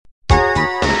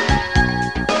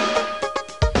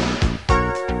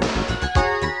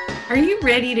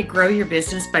ready to grow your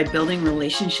business by building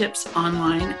relationships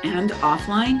online and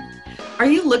offline? Are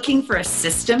you looking for a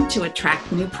system to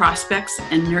attract new prospects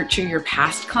and nurture your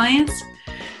past clients?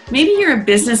 Maybe you're a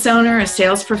business owner, a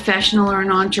sales professional, or an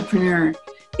entrepreneur.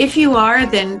 If you are,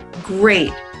 then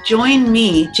great. Join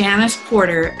me, Janice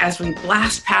Porter, as we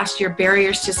blast past your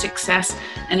barriers to success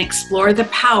and explore the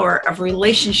power of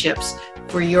relationships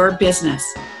for your business.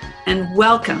 And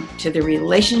welcome to the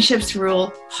Relationships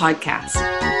Rule podcast.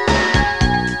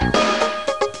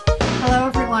 Hello,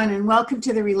 everyone, and welcome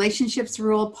to the Relationships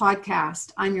Rule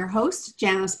podcast. I'm your host,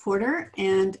 Janice Porter,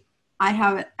 and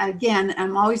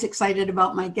I'm always excited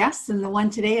about my guests, and the one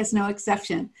today is no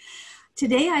exception.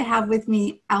 Today, I have with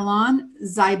me Alon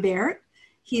Zibert.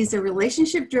 He's a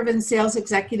relationship-driven sales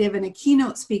executive and a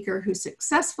keynote speaker who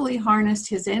successfully harnessed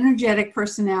his energetic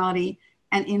personality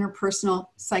and interpersonal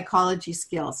psychology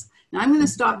skills. Now, I'm going to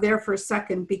stop there for a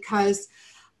second because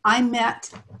I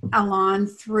met Alon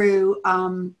through a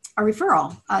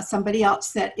referral, somebody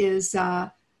else that is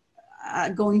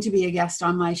going to be a guest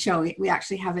on my show. We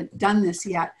actually haven't done this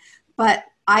yet, but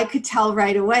I could tell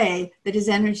right away that his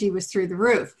energy was through the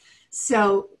roof.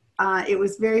 So it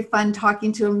was very fun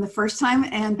talking to him the first time,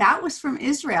 and that was from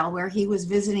Israel, where he was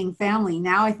visiting family.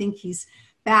 Now I think he's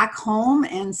back home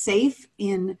and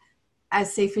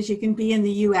as safe as you can be in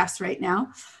the U.S. right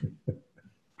now.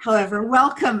 However,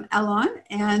 welcome, Alon,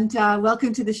 and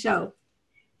welcome to the show.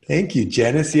 Thank you,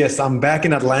 Janice. Yes, I'm back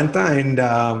in Atlanta, and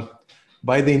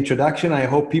by the introduction, I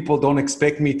hope people don't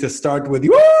expect me to start with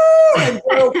you. And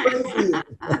go crazy.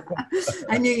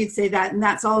 I knew you'd say that, and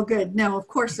that's all good. No, of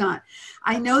course not.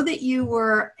 I know that you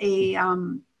were a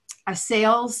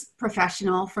sales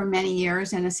professional for many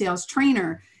years and a sales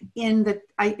trainer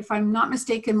if I'm not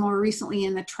mistaken, more recently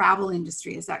in the travel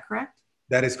industry. Is that correct?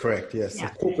 That is correct. Yes.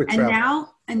 Yeah.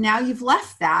 And now you've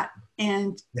left that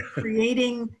and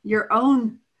creating your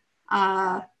own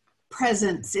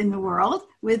presence in the world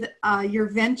with your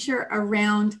venture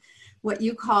around what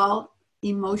you call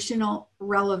emotional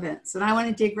relevance. And I want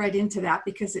to dig right into that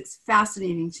because it's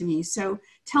fascinating to me. So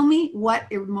tell me what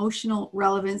emotional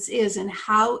relevance is and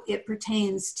how it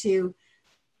pertains to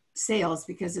sales,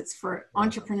 because it's for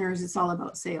entrepreneurs, it's all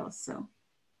about sales. So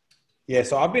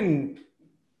I've been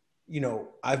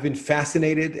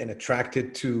fascinated and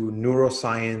attracted to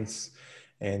neuroscience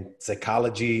and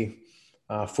psychology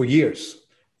for years.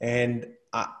 And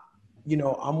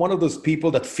I'm one of those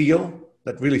people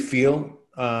that really feel.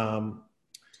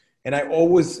 And I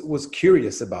always was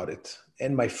curious about it.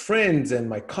 And my friends and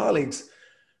my colleagues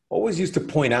always used to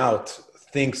point out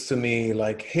things to me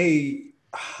like, hey,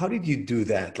 how did you do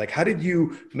that? Like, how did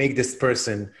you make this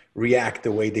person react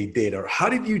the way they did? Or how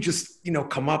did you just,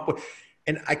 come up with,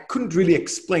 and I couldn't really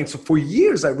explain. So for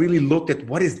years, I really looked at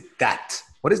what is that?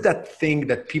 What is that thing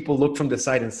that people look from the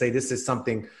side and say, this is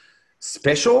something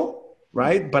special,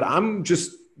 right? But I'm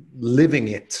just living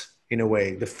it in a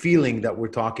way, the feeling that we're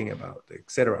talking about, et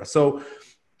cetera. So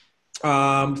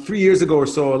 3 years ago or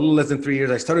so, a little less than 3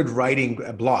 years, I started writing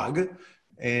a blog,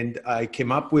 and I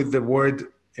came up with the word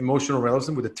emotional relevance,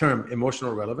 with the term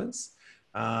emotional relevance,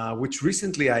 which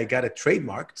recently I got it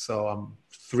trademarked. So I'm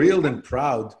thrilled and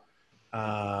proud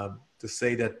to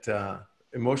say that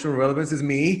emotional relevance is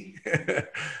me.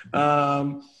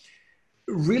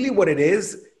 Really what it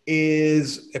is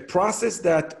a process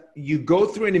that you go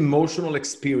through an emotional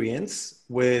experience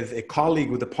with a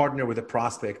colleague, with a partner, with a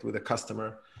prospect, with a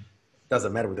customer,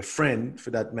 doesn't matter, with a friend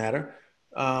for that matter.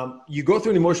 You go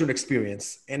through an emotional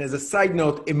experience. And as a side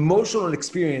note, emotional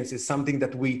experience is something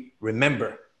that we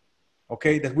remember,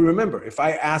 okay? That we remember. If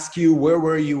I ask you, where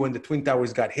were you when the Twin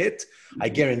Towers got hit? I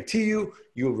guarantee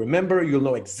you'll remember, you'll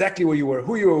know exactly where you were,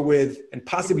 who you were with, and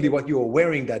possibly what you were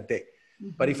wearing that day.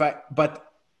 But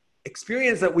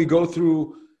experience that we go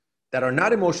through that are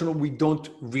not emotional, we don't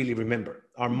really remember.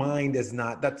 Our mind is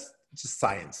not, that's just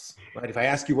science, right? If I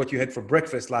ask you what you had for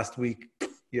breakfast last week,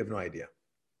 you have no idea.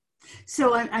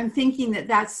 So I'm thinking that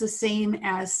that's the same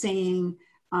as saying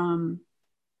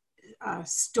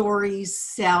stories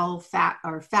sell,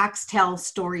 facts tell,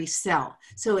 stories sell.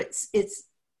 So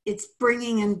it's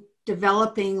bringing and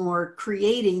developing or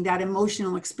creating that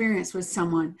emotional experience with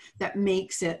someone that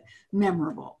makes it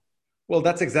memorable. Well,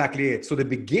 that's exactly it. So the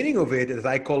beginning of it is,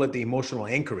 I call it the emotional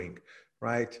anchoring,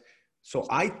 right? So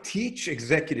I teach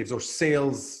executives or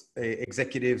sales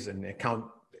executives and account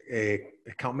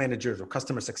managers or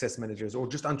customer success managers or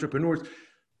just entrepreneurs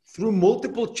through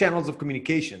multiple channels of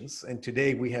communications. And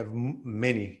today we have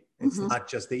many. It's not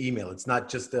just the email. It's not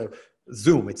just the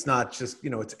Zoom. It's not just,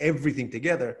 it's everything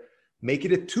together. Make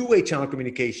it a two-way channel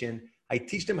communication. I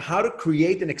teach them how to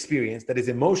create an experience that is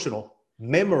emotional,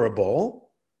 memorable,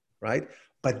 right?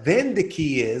 But then the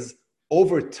key is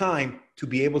over time to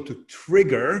be able to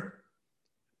trigger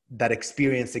that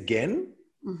experience again,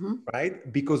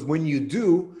 right? Because when you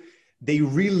do, they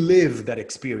relive that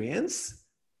experience,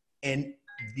 and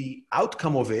the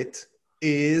outcome of it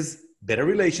is better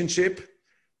relationship,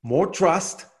 more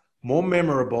trust, more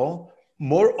memorable,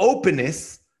 more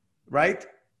openness, right?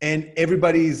 And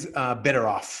everybody's better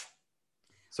off.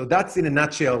 So that's in a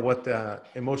nutshell what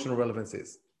emotional relevance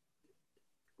is.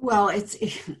 Well,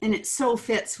 it so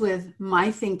fits with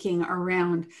my thinking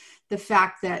around the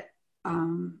fact that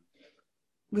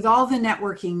with all the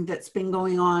networking that's been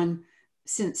going on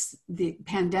since the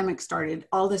pandemic started,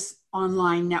 all this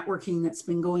online networking that's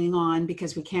been going on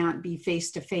because we can't be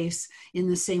face to face in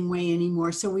the same way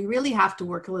anymore. So we really have to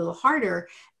work a little harder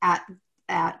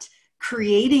at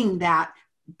creating that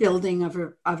building of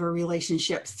a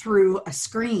relationship through a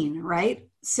screen, right?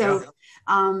 So,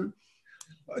 yeah.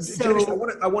 Janice,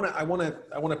 I want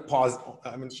to pause.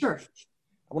 Sure.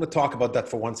 I want to talk about that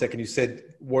for 1 second. You said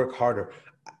work harder.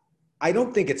 I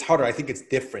don't think it's harder. I think it's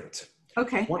different.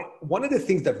 Okay. One of the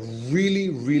things that really,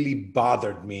 really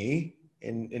bothered me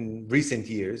in recent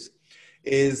years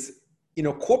is,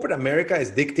 corporate America is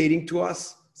dictating to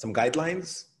us some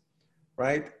guidelines,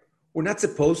 right? We're not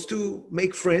supposed to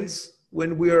make friends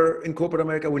when we're in corporate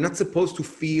America. We're not supposed to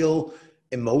feel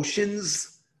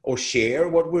emotions or share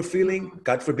what we're feeling.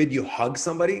 God forbid you hug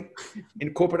somebody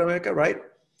in corporate America, right?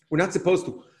 We're not supposed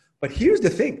to. But here's the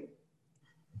thing.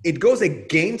 It goes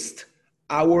against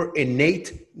our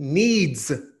innate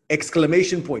needs,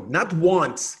 exclamation point, not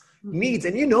wants, needs.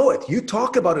 And you know it. You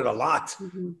talk about it a lot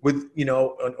with,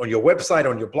 on your website,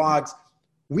 on your blogs.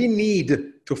 We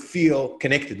need to feel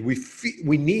connected.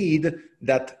 We need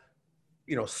that,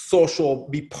 social,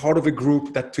 be part of a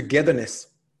group, that togetherness.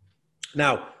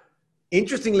 Now,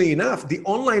 interestingly enough, the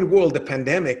online world, the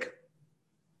pandemic,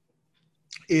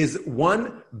 is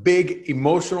one big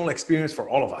emotional experience for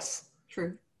all of us.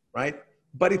 True. Right?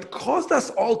 But it caused us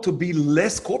all to be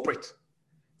less corporate.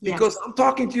 Because I'm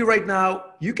talking to you right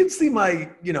now, you can see my,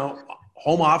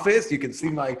 home office, you can see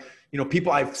my,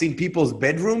 I've seen people's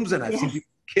bedrooms and I've seen people's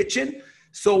kitchen.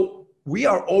 So we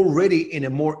are already in a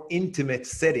more intimate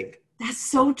setting. That's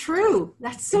so true.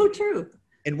 That's so true.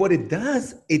 And what it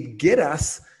does, it gets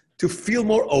us to feel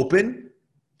more open,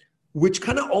 which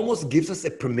kind of almost gives us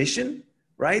a permission,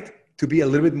 right? To be a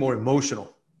little bit more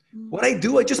emotional. What I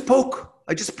do, I just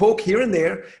poke here and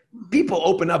there. People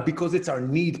open up because it's our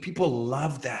need. People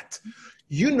love that.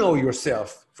 You know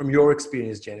yourself from your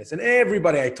experience, Janice, and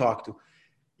everybody I talk to.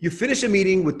 You finish a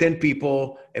meeting with 10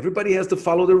 people. Everybody has to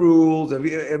follow the rules.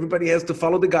 Everybody has to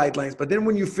follow the guidelines. But then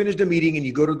when you finish the meeting and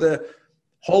you go to the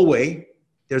hallway,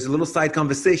 there's a little side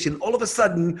conversation. All of a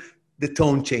sudden, the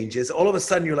tone changes. All of a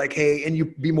sudden, you're like, hey, and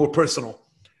you be more personal,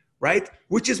 right?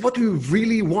 Which is what we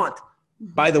really want.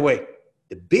 By the way,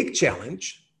 the big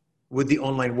challenge with the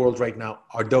online world right now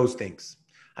are those things.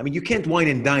 I mean, you can't wine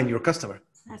and dine your customer.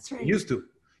 That's right. You used to.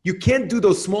 You can't do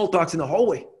those small talks in the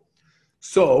hallway.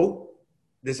 So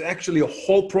there's actually a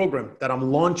whole program that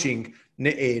I'm launching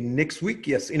next week.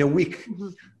 Yes, in a week.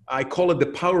 I call it the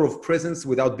power of presence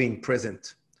without being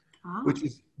present, which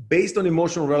is based on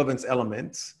emotional relevance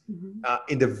elements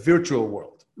in the virtual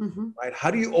world, right?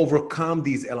 How do you overcome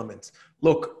these elements?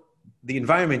 Look, the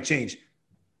environment changed,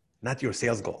 not your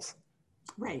sales goals.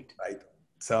 Right. Right.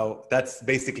 So that's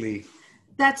basically.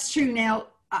 That's true. Now,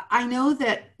 I know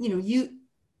that,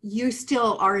 you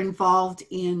still are involved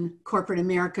in corporate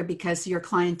America because your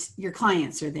clients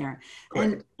are there.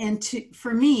 Correct.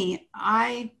 For me,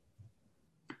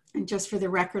 and just for the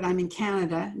record, I'm in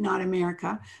Canada, not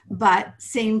America, but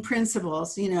same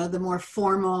principles, the more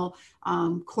formal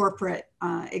corporate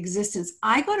existence.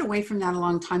 I got away from that a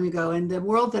long time ago. And the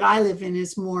world that I live in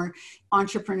is more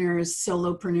entrepreneurs,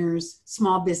 solopreneurs,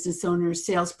 small business owners,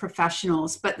 sales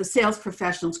professionals, but the sales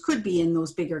professionals could be in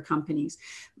those bigger companies.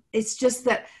 It's just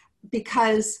that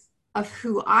because of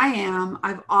who I am,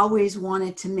 I've always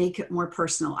wanted to make it more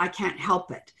personal. I can't help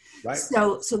it. Right.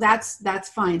 So that's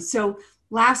fine. So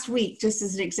last week, just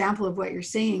as an example of what you're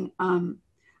saying,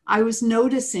 I was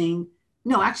noticing,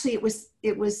 actually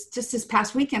it was just this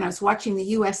past weekend, I was watching the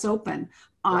US Open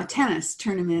tennis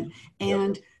tournament,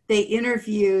 and they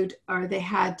interviewed, or they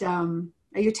had, are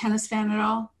you a tennis fan at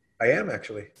all? I am,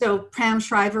 actually. So Pam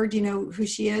Shriver, do you know who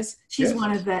she is? She's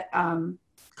one of the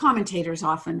commentators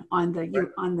often on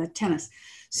the tennis.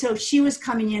 So she was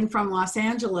coming in from Los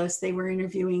Angeles. They were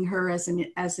interviewing her as an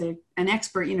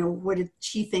expert. What did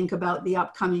she think about the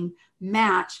upcoming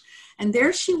match? And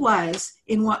there she was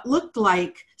in what looked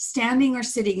like standing or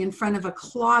sitting in front of a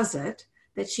closet,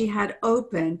 that she had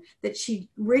open, that she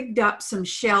rigged up some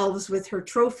shelves with her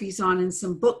trophies on and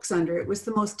some books under. It was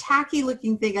the most tacky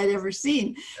looking thing I'd ever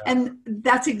seen. Yeah. And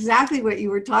that's exactly what you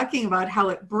were talking about, how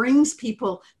it brings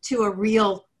people to a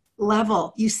real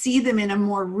level. You see them in a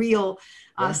more real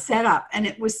setup. And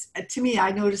it was, to me,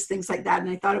 I noticed things like that and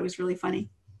I thought it was really funny.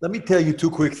 Let me tell you two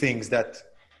quick things that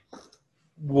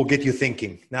will get you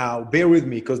thinking. Now, bear with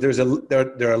me because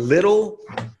they're a little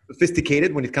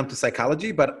sophisticated when it comes to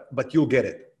psychology, but you'll get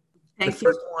it. Thank the you.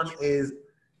 first one is,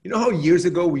 you know how years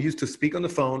ago we used to speak on the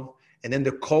phone and then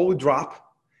the call would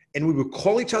drop and we would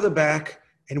call each other back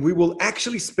and we will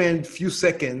actually spend a few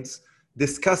seconds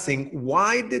discussing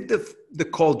why did the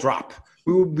call drop?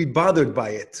 We would be bothered by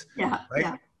it. Yeah. Right?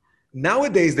 Yeah.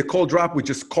 Nowadays, the call drop, we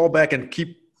just call back and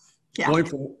keep going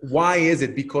from why is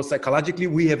it? Because psychologically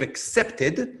we have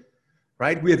accepted,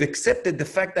 right? We have accepted the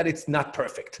fact that it's not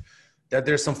perfect, that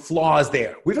there's some flaws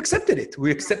there. We've accepted it.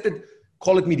 We accepted,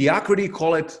 call it mediocrity,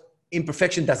 call it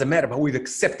imperfection, doesn't matter, but we've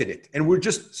accepted it. And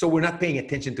we're not paying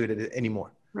attention to it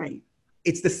anymore. Right.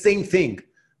 It's the same thing,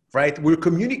 right? We're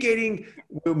communicating,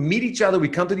 we'll meet each other, we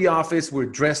come to the office, we're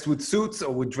dressed with suits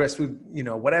or we're dressed with,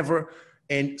 whatever.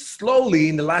 And slowly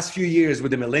in the last few years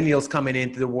with the millennials coming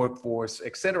into the workforce,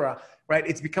 et cetera, right?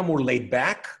 It's become more laid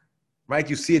back, right?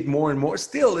 You see it more and more.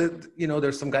 Still,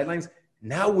 there's some guidelines.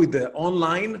 Now with the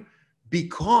online,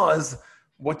 because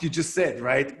what you just said,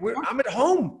 right? I'm at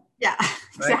home. Yeah,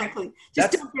 exactly. Right?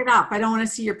 Just don't get up. I don't want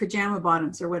to see your pajama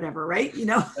bottoms or whatever, right?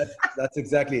 That's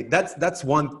exactly it. That's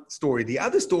one story. The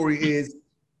other story is,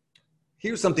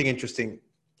 here's something interesting.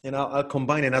 And I'll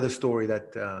combine another story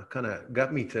that kind of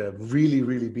got me to really,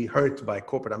 really be hurt by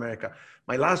corporate America.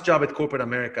 My last job at corporate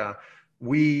America,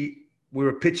 we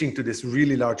were pitching to this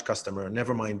really large customer,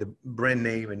 never mind the brand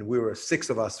name. And we were 6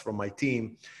 of us from my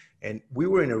team. And we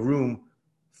were in a room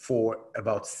for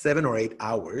about 7 or 8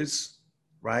 hours,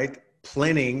 right?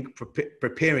 Planning,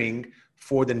 preparing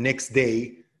for the next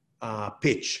day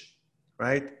pitch,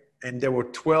 right? And there were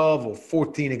 12 or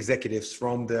 14 executives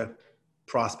from the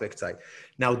prospect side.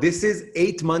 Now, this is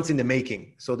 8 months in the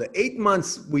making. So the 8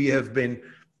 months we have been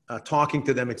talking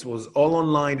to them, it was all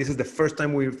online. This is the first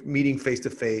time we're meeting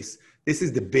face-to-face. This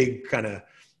is the big kind of,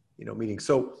 meeting.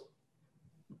 So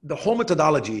the whole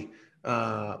methodology,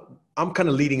 I'm kind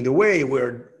of leading the way.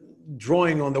 We're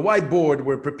drawing on the whiteboard.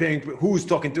 We're preparing who's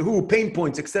talking to who, pain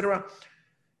points, etc.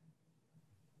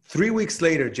 3 weeks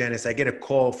later, Janice, I get a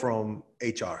call from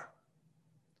HR.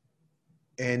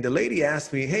 And the lady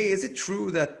asked me, hey, is it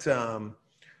true that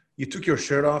you took your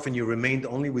shirt off and you remained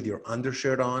only with your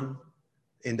undershirt on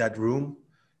in that room?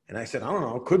 And I said, I don't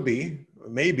know, could be,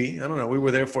 maybe, I don't know. We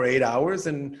were there for 8 hours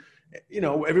and,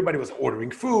 everybody was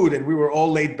ordering food and we were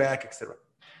all laid back, etc.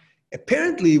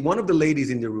 Apparently, one of the ladies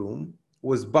in the room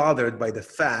was bothered by the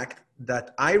fact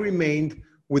that I remained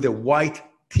with a white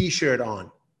t-shirt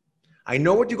on. I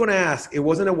know what you're going to ask. It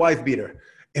wasn't a wife beater.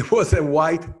 It was a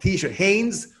white t-shirt,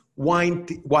 Hanes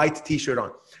white t-shirt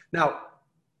on. Now,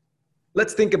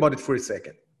 let's think about it for a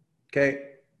second, okay?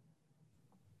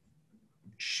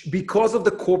 Because of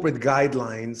the corporate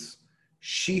guidelines,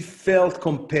 she felt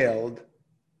compelled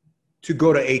to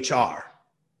go to HR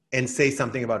and say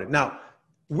something about it. Now,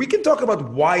 we can talk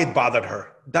about why it bothered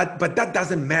her, but that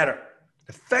doesn't matter.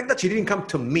 The fact that she didn't come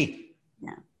to me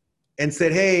and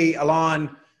said, hey,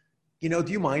 Alon, do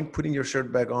you mind putting your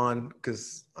shirt back on?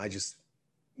 Because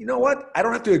you know what? I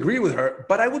don't have to agree with her,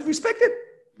 but I would respect it.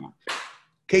 Yeah.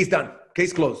 Case done.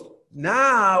 Case closed.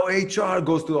 Now HR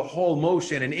goes through a whole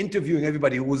motion and interviewing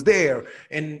everybody who was there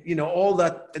and, all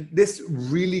that. This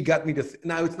really got me to,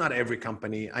 now it's not every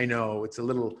company. I know it's a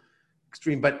little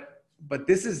extreme, but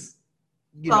this is,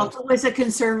 well, it was a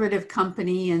conservative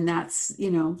company and that's,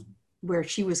 where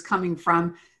she was coming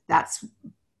from. That's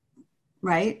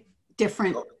right.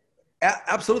 Different.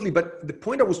 Absolutely. But the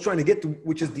point I was trying to get to,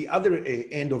 which is the other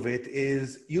end of it,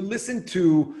 is you listen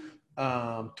to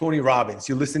Tony Robbins,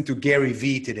 you listen to Gary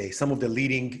Vee today, some of the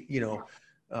leading,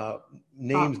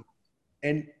 names.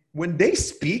 And when they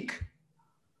speak,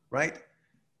 right,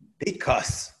 they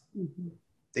cuss. Mm-hmm.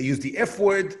 They use the F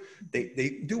word.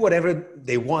 They do whatever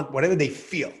they want, whatever they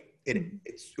feel. It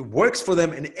works for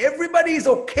them. And everybody is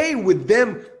okay with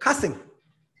them cussing.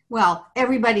 Well,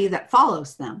 everybody that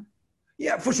follows them.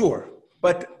 Yeah, for sure.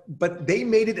 But they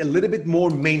made it a little bit more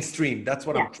mainstream. That's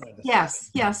what I'm trying to say.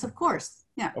 Yes, of course.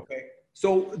 Yeah. Okay.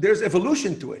 So there's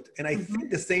evolution to it. And I think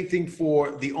the same thing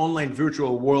for the online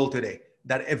virtual world today.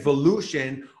 That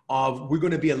evolution of we're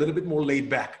going to be a little bit more laid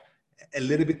back, a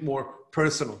little bit more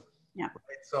personal. Yeah.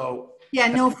 Right? So. Yeah,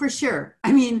 no, for sure.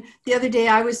 I mean, the other day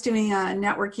I was doing a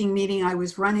networking meeting. I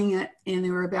was running it and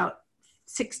there were about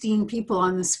 16 people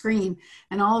on the screen.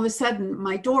 And all of a sudden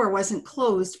my door wasn't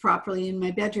closed properly in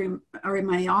my bedroom or in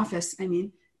my office. I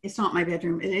mean, it's not my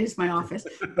bedroom, it is my office.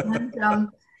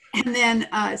 And then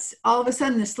all of a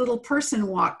sudden this little person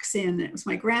walks in. It was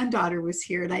my granddaughter was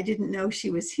here and I didn't know she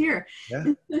was here. Yeah.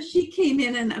 And so she came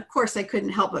in and of course I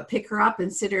couldn't help but pick her up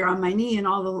and sit her on my knee, and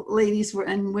all the ladies were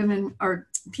and women or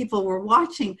people were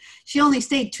watching. She only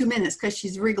stayed 2 minutes because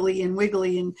she's wriggly and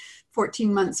wiggly and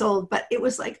 14 months old, but it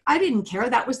was like, I didn't care.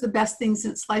 That was the best thing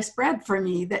since sliced bread for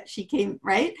me that she came,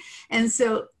 right? And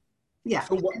so, yeah.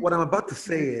 So what I'm about to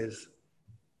say is,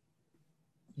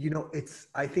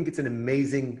 I think it's an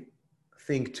amazing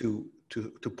thing to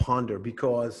ponder,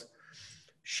 because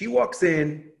she walks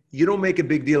in, you don't make a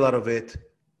big deal out of it.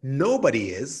 Nobody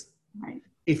is. Right.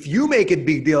 If you make a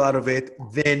big deal out of it,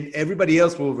 then everybody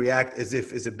else will react as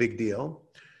if it's a big deal.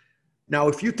 Now,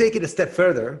 if you take it a step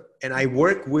further, and I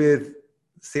work with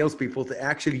salespeople to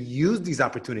actually use these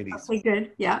opportunities. Okay,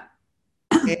 good. Yeah.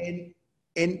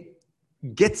 and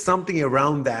get something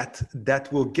around that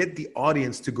will get the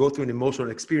audience to go through an emotional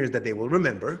experience that they will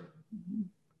remember,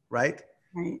 right?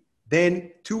 Right.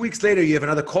 Then 2 weeks later, you have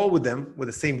another call with them with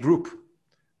the same group,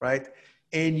 right?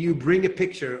 And you bring a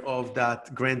picture of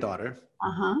that granddaughter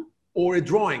or a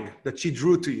drawing that she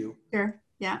drew to you. Sure.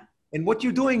 Yeah. And what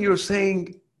you're doing, you're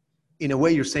saying, in a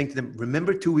way, you're saying to them,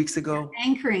 remember 2 weeks ago?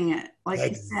 Anchoring it, like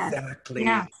exactly. you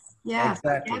said. Yeah.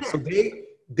 Exactly. So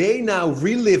they now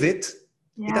relive it.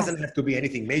 Yes. It doesn't have to be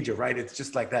anything major, right? It's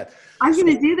just like that. I'm going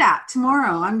to do that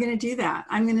tomorrow. I'm going to do that.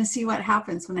 I'm going to see what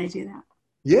happens when I do that.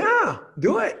 Yeah,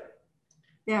 do it.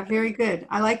 Yeah, very good.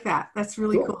 I like that. That's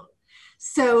really cool.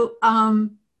 So,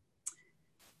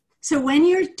 so when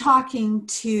you're talking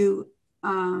to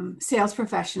sales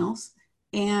professionals,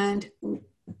 and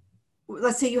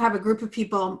let's say you have a group of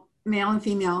people, male and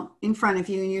female, in front of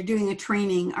you, and you're doing a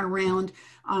training around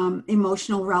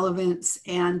emotional relevance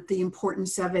and the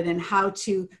importance of it and how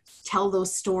to tell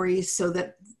those stories so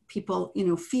that people,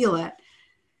 feel it.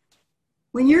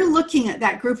 When you're looking at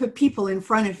that group of people in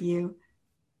front of you,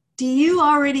 do you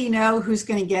already know who's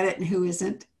going to get it and who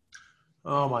isn't?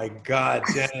 Oh my God,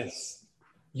 Janice.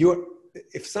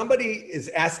 If somebody is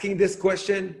asking this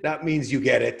question, that means you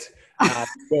get it.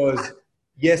 Because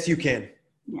yes, you can.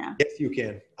 Yeah. Yes, you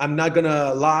can. I'm not going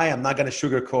to lie. I'm not going to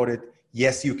sugarcoat it.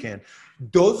 Yes, you can.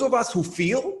 Those of us who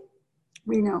feel,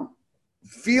 we know.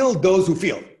 Feel those who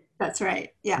feel. That's right.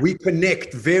 Yeah. We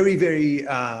connect very, very,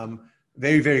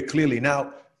 very, very clearly.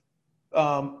 Now,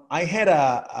 I had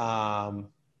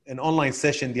an online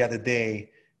session the other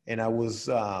day, and I was,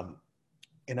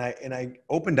 and I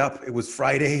opened up. It was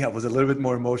Friday. I was a little bit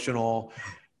more emotional.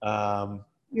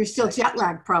 You're still jet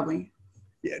lagged, probably.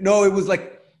 Yeah, no, it was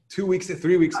like 3 weeks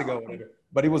ago, whatever.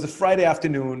 But it was a Friday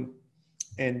afternoon.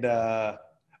 And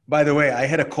by the way, I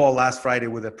had a call last Friday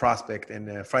with a prospect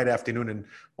and Friday afternoon. And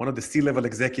one of the C-level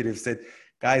executives said,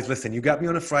 guys, listen, you got me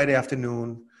on a Friday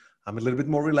afternoon. I'm a little bit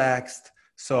more relaxed.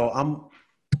 So I'm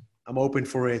open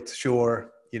for it.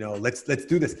 Sure. Let's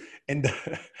do this. And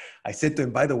I said to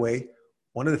him, by the way,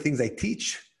 one of the things I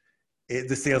teach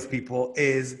the salespeople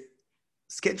is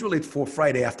schedule it for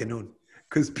Friday afternoon,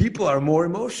 because people are more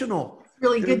emotional.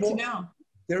 Really good to know.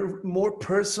 They're more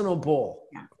personable,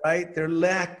 right? They're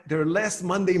less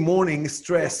Monday morning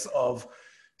stress of.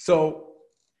 So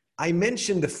I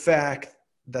mentioned the fact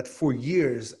that for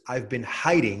years I've been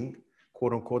hiding,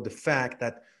 quote unquote, the fact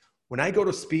that when I go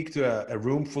to speak to a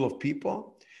room full of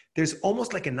people, there's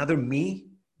almost like another me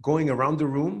going around the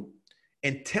room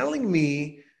and telling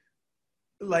me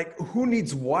like who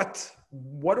needs what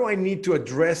do I need to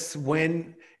address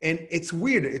when, and it's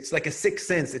weird. It's like a sixth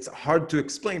sense. It's hard to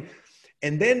explain.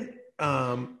 And then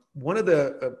one of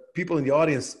the people in the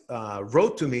audience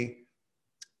wrote to me,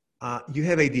 you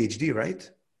have ADHD, right?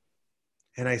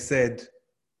 And I said,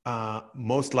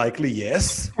 most likely,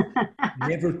 yes.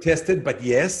 Never tested, but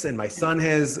yes. And my son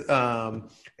has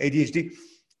ADHD.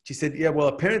 She said, yeah, well,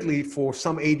 apparently for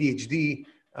some ADHD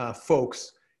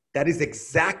folks, that is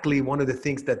exactly one of the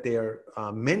things that they're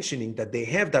mentioning, that they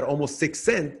have that almost sixth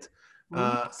sense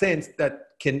that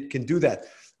can do that.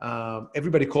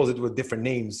 Everybody calls it with different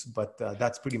names, but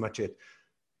that's pretty much it.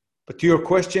 But to your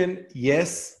question,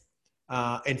 yes.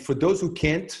 And for those who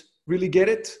can't really get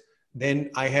it, then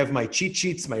I have my cheat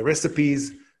sheets, my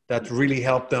recipes that really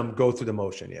help them go through the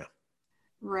motion. Yeah.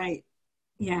 Right.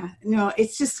 Yeah. No,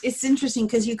 it's interesting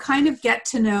because you kind of get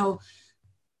to know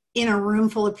in a room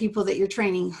full of people that you're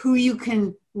training who you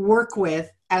can work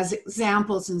with as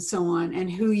examples and so on,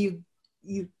 and who you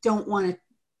don't want to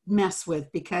mess with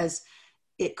because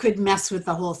it could mess with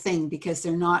the whole thing because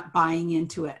they're not buying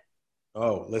into it.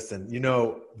 Oh, listen,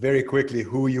 very quickly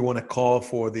who you want to call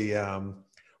for the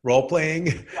role playing.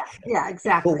 Yeah, For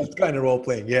exactly. what kind of role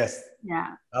playing? Yes,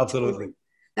 Yeah, absolutely. totally.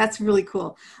 That's really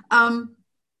cool.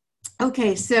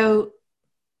 Okay, so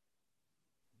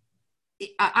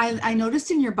I noticed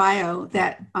in your bio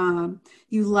that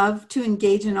you love to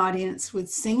engage an audience with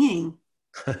singing.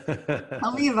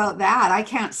 Tell me about that. I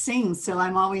can't sing, so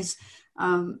I'm always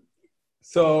in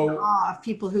So awe of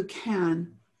people who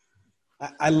can.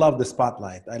 I love the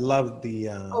spotlight. I love Oh, the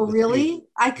stage. really?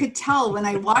 I could tell when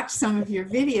I watched some of your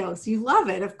videos. You love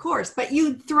it, of course, but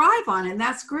you thrive on it, and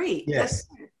that's great. That's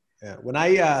Yes. Yeah. When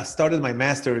I started my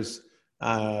master's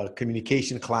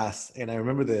communication class, and I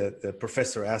remember the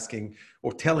professor asking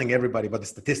or telling everybody about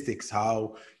the statistics,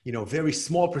 how, very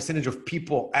small percentage of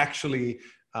people actually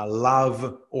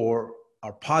love or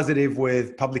are positive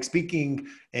with public speaking,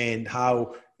 and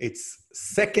how it's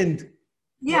second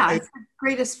yeah, it's the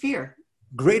greatest fear.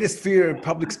 greatest fear in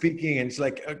public speaking. And it's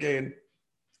like, okay.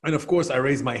 And of course I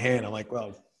raised my hand. I'm like,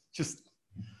 well, just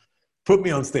put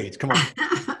me on stage. Come on.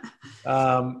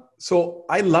 So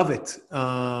I love it.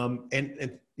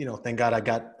 And thank God I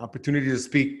got opportunity to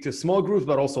speak to small groups,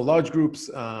 but also large groups.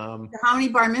 How many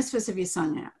bar mitzvahs have you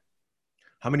sung at?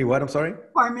 How many, what? I'm sorry.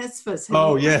 Bar mitzvahs have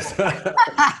Oh, you? yes.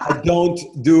 I don't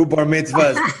do bar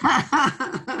mitzvahs.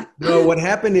 No, what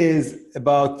happened is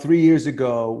about 3 years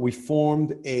ago, we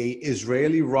formed a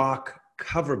Israeli rock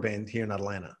cover band here in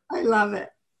Atlanta. I love it.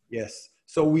 Yes.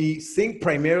 So we sing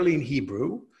primarily in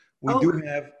Hebrew. We Oh,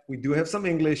 do have some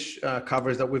English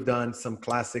covers that we've done, some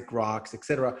classic rocks,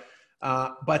 etc.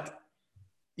 But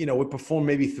we perform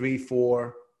maybe 3,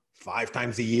 4, 5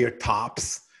 times a year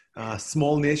tops.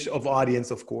 Small niche of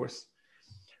audience, of course.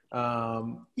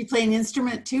 you play an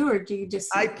instrument too, or do you just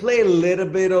I sing? play a little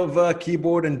bit of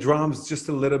keyboard and drums, just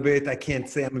a little bit. I can't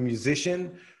say I'm a musician,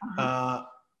 Uh-huh.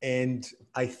 and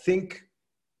I think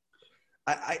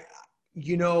I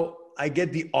I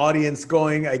get the audience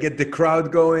going, I get the crowd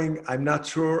going. I'm not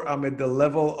sure I'm at the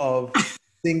level of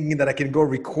singing that I can go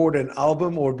record an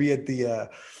album or be at the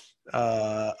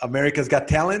America's Got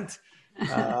Talent,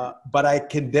 but I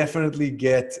can definitely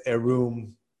get a room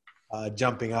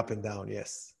jumping up and down.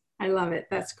 Yes. I love it.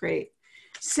 That's great.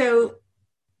 So,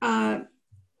 uh,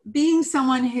 being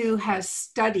someone who has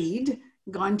studied,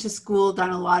 gone to school,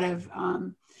 done a lot of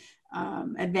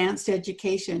advanced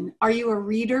education, are you a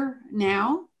reader now?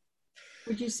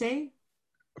 Would you say?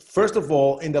 First of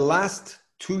all, in the last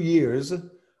 2 years,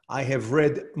 I have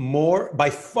read more, by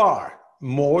far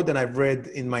more than I've read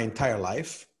in my entire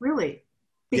life. Really?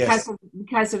 Yes,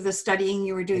 Because of the studying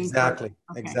you were doing for exactly,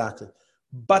 okay. exactly.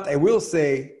 But I will say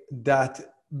that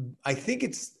I think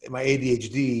it's my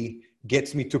ADHD gets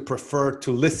me to prefer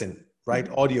to listen, right?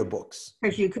 Audiobooks.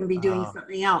 Because you can be doing Uh,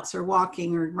 something else or walking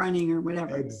or running or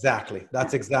whatever. exactly. Yeah.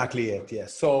 That's exactly it. Yes.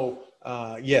 So,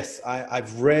 yes,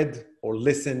 I've read or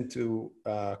listened to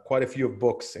quite a few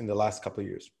books in the last couple of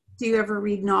years. Do you ever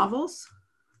read novels?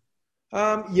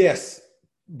 Yes,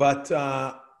 but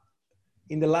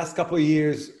in the last couple of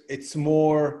years, it's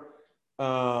more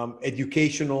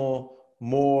educational,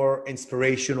 more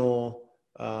inspirational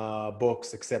books,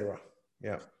 etc.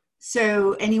 Yeah.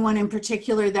 So, anyone in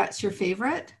particular that's your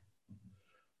favorite?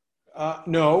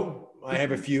 No, I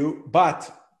have a few, but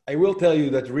I will tell you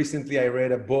that recently I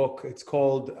read a book. It's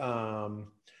called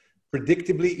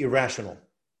Predictably Irrational.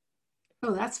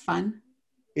 Oh, that's fun.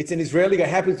 It's an Israeli guy,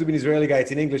 happens to be an Israeli guy.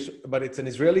 It's in English, but it's an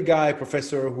Israeli guy,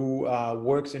 professor who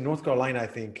works in North Carolina, I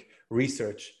think,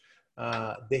 research.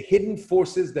 The hidden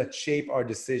forces that shape our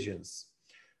decisions,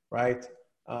 right?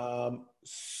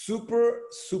 Super,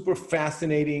 super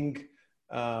fascinating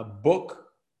book,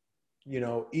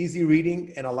 easy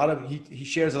reading, and he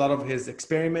shares a lot of his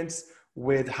experiments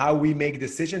with how we make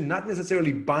decisions, not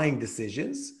necessarily buying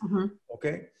decisions, Mhm.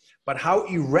 okay, but how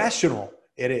irrational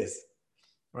it is,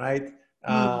 right?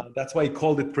 Mm. That's why he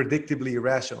called it predictably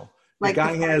irrational. The Like the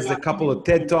guy has a 40 couple of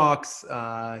TED Talks.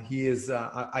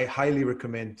 I highly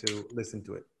recommend to listen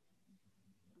to it.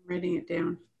 writing it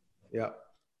down. Yeah.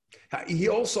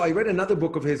 I read another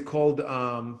book of his called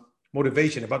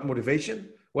Motivation, about motivation,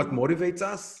 what motivates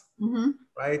us, Hmm.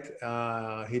 right?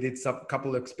 He did some couple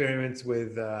of experiments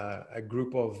with a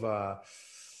group of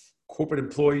corporate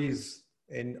employees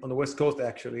on the West Coast,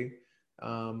 actually.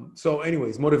 So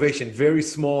anyways, Motivation, very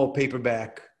small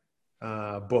paperback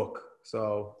book. So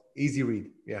easy read.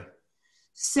 Yeah.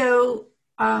 So,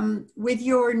 with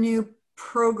your new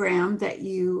program that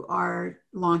you are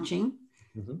launching,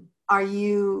 Mhm. are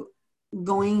you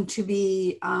going to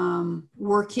be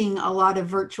working a lot of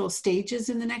virtual stages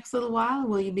in the next little while?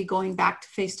 Will you be going back to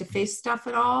face stuff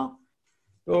at all?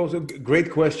 Oh, so great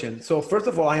question. So first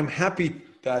of all, I am happy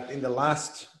that in the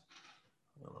last,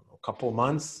 I don't know, couple of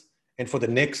months, and for the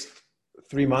next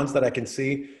 3 months that I can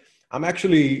see, I'm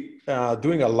actually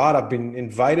doing a lot. I've been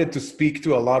invited to speak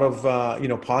to a lot of,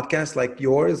 podcasts like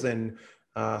yours and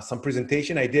some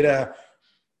presentation. I did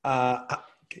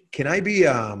can I be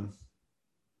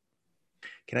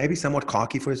somewhat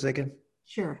cocky for a second?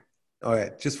 Sure. All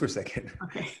right, just for a second.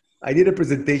 Okay. I did a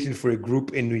presentation for a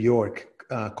group in New York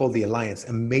called The Alliance,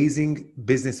 amazing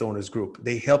business owners group.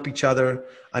 They help each other.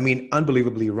 I mean,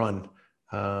 unbelievably run.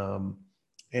 And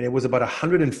it was about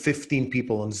 115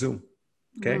 people on Zoom.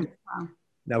 Okay. Wow.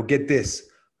 Now get this.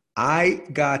 I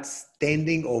got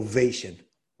standing ovation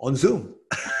on Zoom.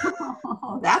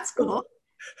 Oh, that's cool.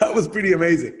 That was pretty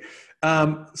amazing.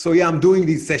 So yeah, I'm doing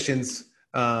these sessions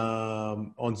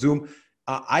on Zoom.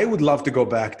 I would love to go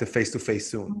back to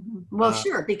face-to-face soon. Mm-hmm. Well,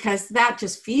 sure, because that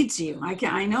just feeds you. I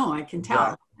can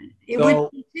tell. Yeah. It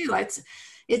would be too.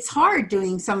 It's hard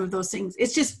doing some of those things.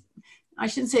 It's just, I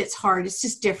shouldn't say it's hard. It's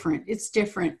just different. It's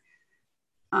different.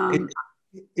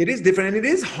 It is different, and it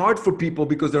is hard for people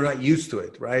because they're not used to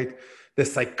it, right? The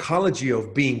psychology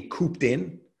of being cooped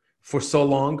in for so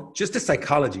long, just the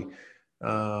psychology,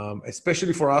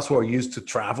 especially for us who are used to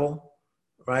travel,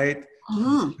 right?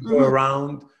 Mm-hmm. Go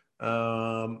around.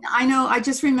 I know. I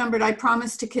just remembered I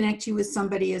promised to connect you with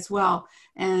somebody as well.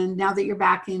 And now that you're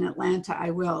back in Atlanta,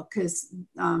 I will, because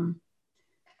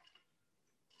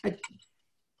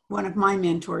one of my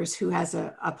mentors who has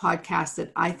a podcast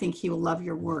that I think he will love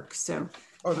your work. So.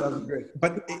 Oh, that was great.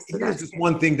 But so here's just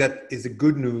one thing that is a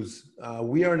good news.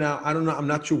 We are now, I don't know, I'm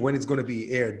not sure when it's going to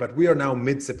be aired, but we are now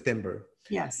mid-September.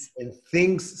 Yes. And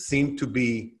things seem to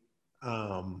be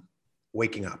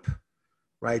waking up,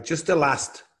 right? Just the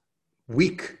last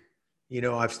week,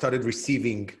 I've started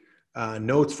receiving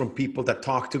notes from people that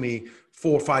talked to me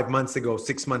 4 or 5 months ago,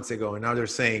 6 months ago, and now they're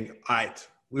saying, all right,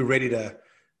 we're ready to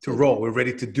roll. We're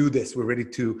ready to do this. We're ready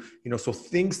to, so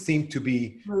things seem to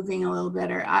be moving a little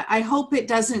better. I hope it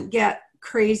doesn't get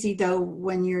crazy though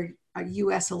when a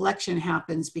U.S. election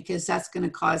happens, because that's going to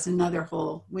cause another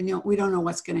whole, we don't know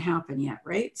what's going to happen yet,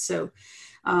 right? So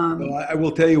well, I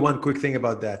will tell you one quick thing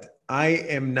about that. I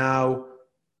am now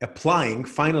applying,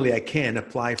 finally I can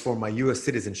apply for my U.S.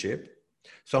 citizenship.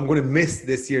 So I'm going to miss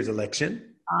this year's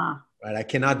election. Right? I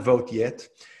cannot vote yet.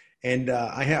 And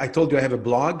I told you I have a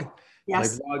blog.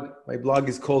 Yes. My blog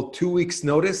is called 2 Weeks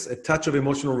Notice, a touch of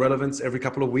emotional relevance every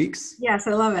couple of weeks. Yes,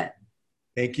 I love it.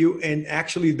 Thank you. And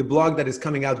actually the blog that is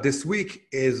coming out this week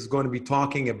is going to be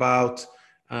talking about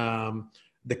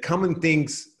the common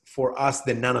things for us,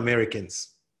 the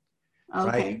non-Americans. Okay.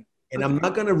 Right? And I'm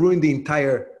not going to ruin the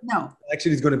entire, no.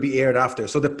 Actually it's going to be aired after.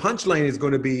 So the punchline is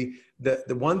going to be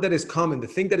the one that is common, the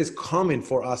thing that is common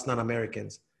for us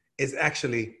non-Americans is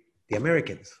actually the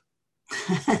Americans.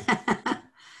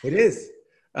 It is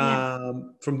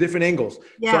from different angles.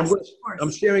 Yes, so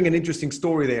I'm sharing an interesting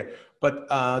story there. But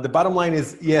the bottom line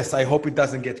is, yes, I hope it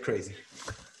doesn't get crazy.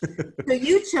 So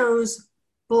you chose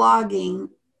blogging,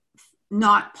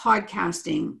 not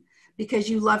podcasting, because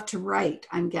you love to write,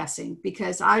 I'm guessing,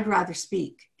 because I'd rather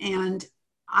speak. And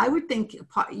I would think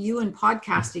you and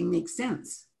podcasting makes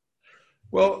sense.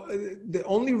 Well, the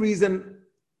only reason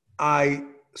I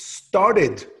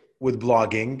started with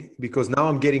blogging, because now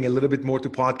I'm getting a little bit more to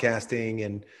podcasting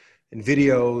and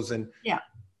videos and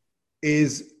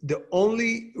is the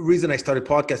only reason I started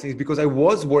podcasting is because I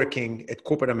was working at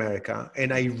corporate America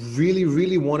and I really,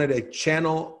 really wanted a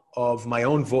channel of my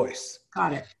own voice.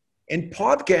 Got it. And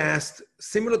podcast,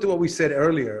 similar to what we said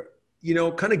earlier,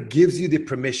 kind of gives you the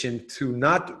permission to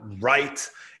not write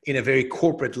in a very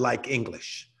corporate-like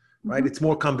English, right? Mm-hmm. It's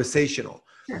more conversational.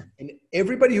 Sure. And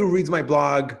everybody who reads my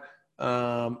blog,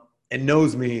 and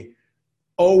knows me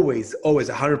always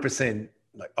 100%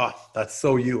 like, oh, that's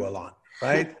so you, Alon,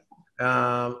 right?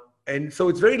 And so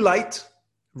it's very light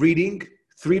reading,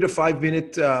 3 to 5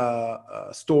 minute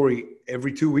story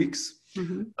every 2 weeks.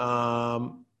 Mm-hmm.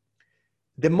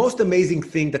 The most amazing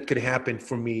thing that could happen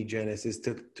for me, Janice, is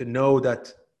to know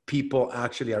that people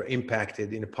actually are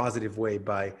impacted in a positive way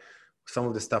by some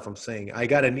of the stuff I'm saying. I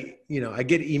get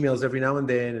emails every now and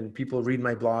then and people read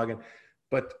my blog,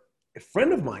 but a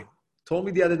friend of mine told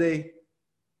me the other day,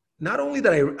 not only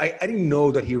that I didn't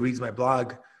know that he reads my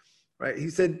blog, right? He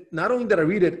said, not only that I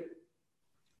read it,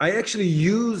 I actually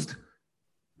used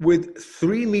with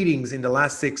 3 meetings in the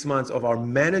last 6 months of our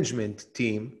management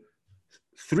team,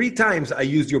 3 times I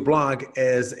used your blog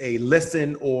as a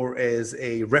lesson or as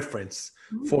a reference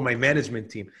for my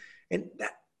management team. And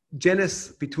that, Janice,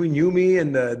 between you, me,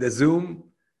 and the Zoom,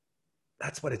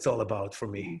 that's what it's all about for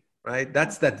me. Right?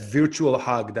 That's that virtual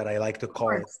hug that I like to call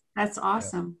it. That's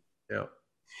awesome. Yeah.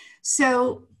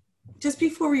 So just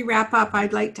before we wrap up,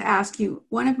 I'd like to ask you,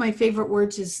 one of my favorite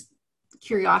words is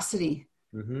curiosity.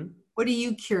 Mm-hmm. What are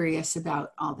you curious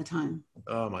about all the time?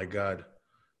 Oh my God.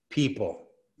 People.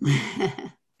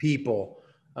 People.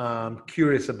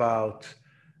 Curious about,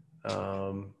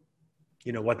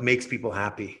 what makes people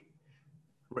happy.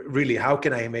 Really, how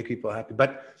can I make people happy?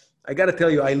 But I got to tell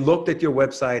you, I looked at your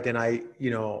website and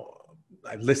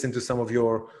I've listened to some of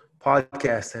your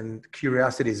podcasts, and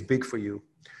curiosity is big for you.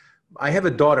 I have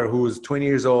a daughter who is 20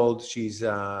 years old. She's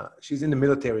in the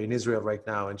military in Israel right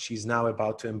now, and she's now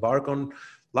about to embark on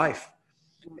life.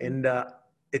 And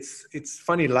it's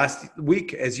funny. Last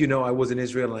week, as you know, I was in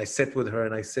Israel and I sat with her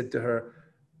and I said to her,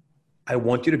 I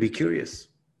want you to be curious.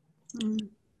 Mm-hmm.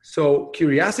 So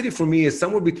curiosity for me is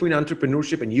somewhere between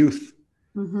entrepreneurship and youth,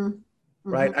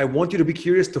 right? I want you to be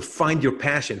curious, to find your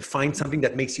passion, find something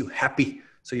that makes you happy.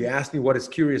 So you asked me what is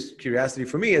curiosity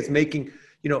for me is making,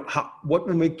 what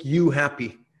will make you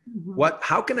happy?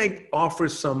 How can I offer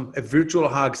a virtual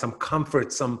hug, some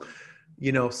comfort,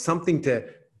 something to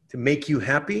make you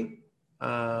happy?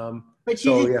 But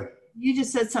you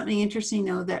just said something interesting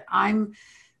though, that I'm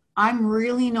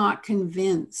really not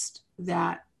convinced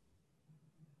that,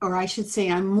 or I should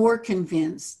say I'm more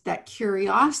convinced that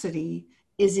curiosity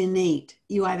is innate.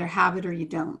 You either have it or you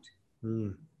don't.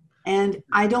 And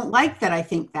I don't like that I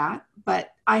think that, but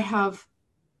I have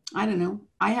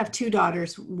two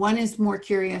daughters. One is more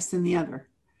curious than the other.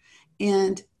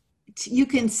 And you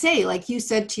can say, like you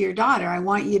said to your daughter, I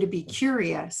want you to be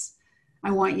curious.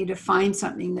 I want you to find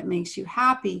something that makes you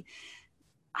happy.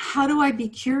 How do I be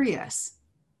curious?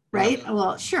 Right? Yeah.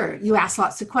 Well, sure. You ask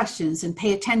lots of questions and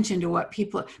pay attention to what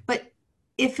people, but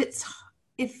if it's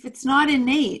not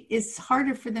innate, it's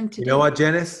harder for them to do. You know what,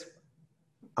 Janice?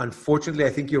 Unfortunately, I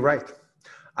think you're right.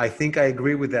 I think I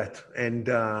agree with that. And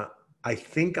I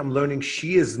think I'm learning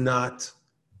she is not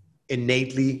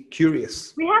innately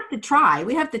curious. We have to try.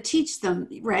 We have to teach them,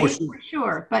 right? For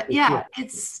sure. But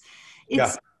it's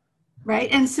right.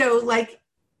 And so like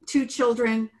 2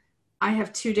 children, I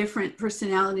have 2 different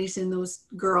personalities in those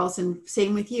girls, and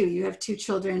same with you. You have 2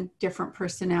 children, different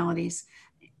personalities,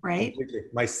 right? Completely.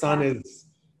 My son is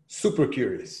super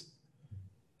curious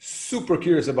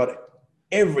about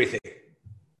everything.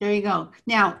 There you go.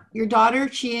 Now, your daughter,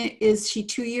 is she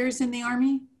 2 years in the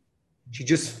Army? She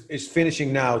just is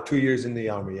finishing now, 2 years in the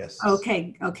Army, yes.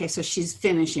 Okay. So she's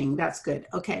finishing. That's good.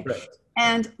 Okay. Right.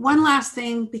 And one last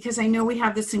thing, because I know we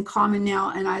have this in common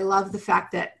now, and I love the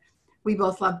fact that we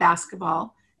both love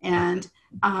basketball. And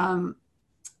who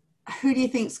do you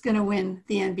think is going to win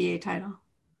the NBA title?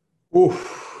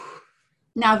 Oof.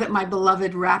 Now that my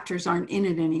beloved Raptors aren't in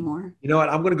it anymore. You know what?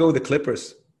 I'm going to go with the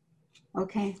Clippers.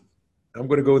 Okay. I'm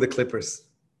going to go with the Clippers.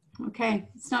 Okay.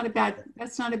 That's not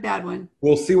a bad one.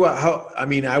 We'll see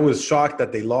I was shocked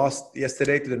that they lost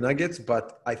yesterday to the Nuggets,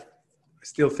 but I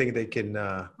still think they can.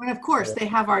 And of course, they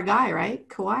have our guy, right?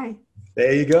 Kawhi.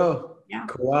 There you go. Yeah.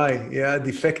 Kawhi. Yeah,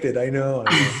 defected. I know.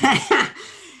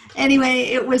 Anyway,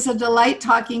 it was a delight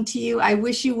talking to you. I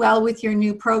wish you well with your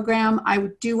new program. I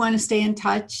do want to stay in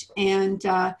touch and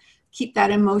keep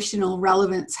that emotional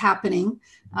relevance happening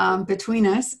between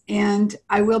us. And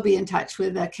I will be in touch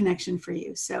with a connection for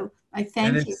you. So I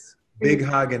thank you. Big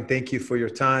hug, and thank you for your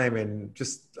time. And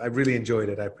I really enjoyed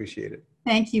it. I appreciate it.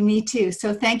 Thank you. Me too.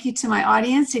 So thank you to my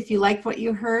audience. If you liked what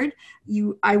you heard,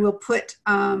 I will put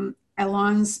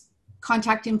Alon's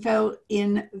contact info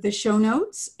in the show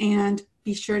notes, and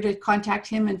be sure to contact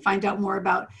him and find out more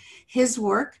about his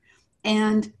work.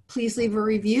 And please leave a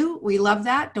review. We love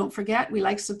that. Don't forget, we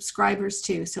like subscribers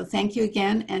too. So thank you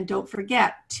again. And don't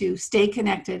forget to stay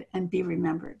connected and be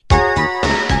remembered.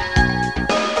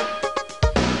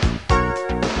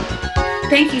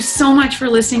 Thank you so much for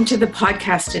listening to the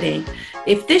podcast today.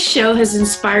 If this show has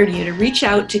inspired you to reach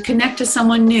out to connect to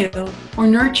someone new or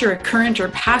nurture a current or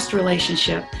past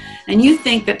relationship, and you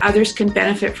think that others can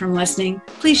benefit from listening,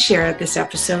 please share this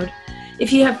episode.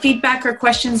 If you have feedback or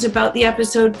questions about the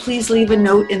episode, please leave a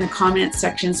note in the comment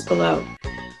sections below.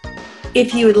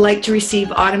 If you would like to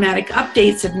receive automatic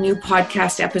updates of new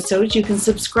podcast episodes, you can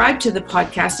subscribe to the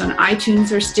podcast on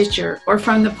iTunes or Stitcher, or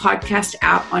from the podcast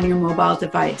app on your mobile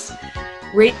device.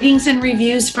 Ratings and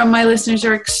reviews from my listeners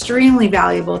are extremely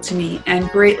valuable to me and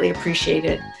greatly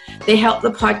appreciated. They help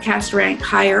the podcast rank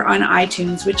higher on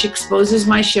iTunes, which exposes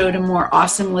my show to more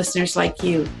awesome listeners like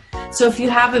you. So if you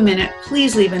have a minute,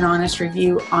 please leave an honest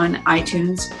review on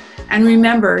iTunes. And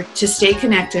remember to stay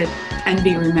connected and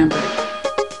be remembered.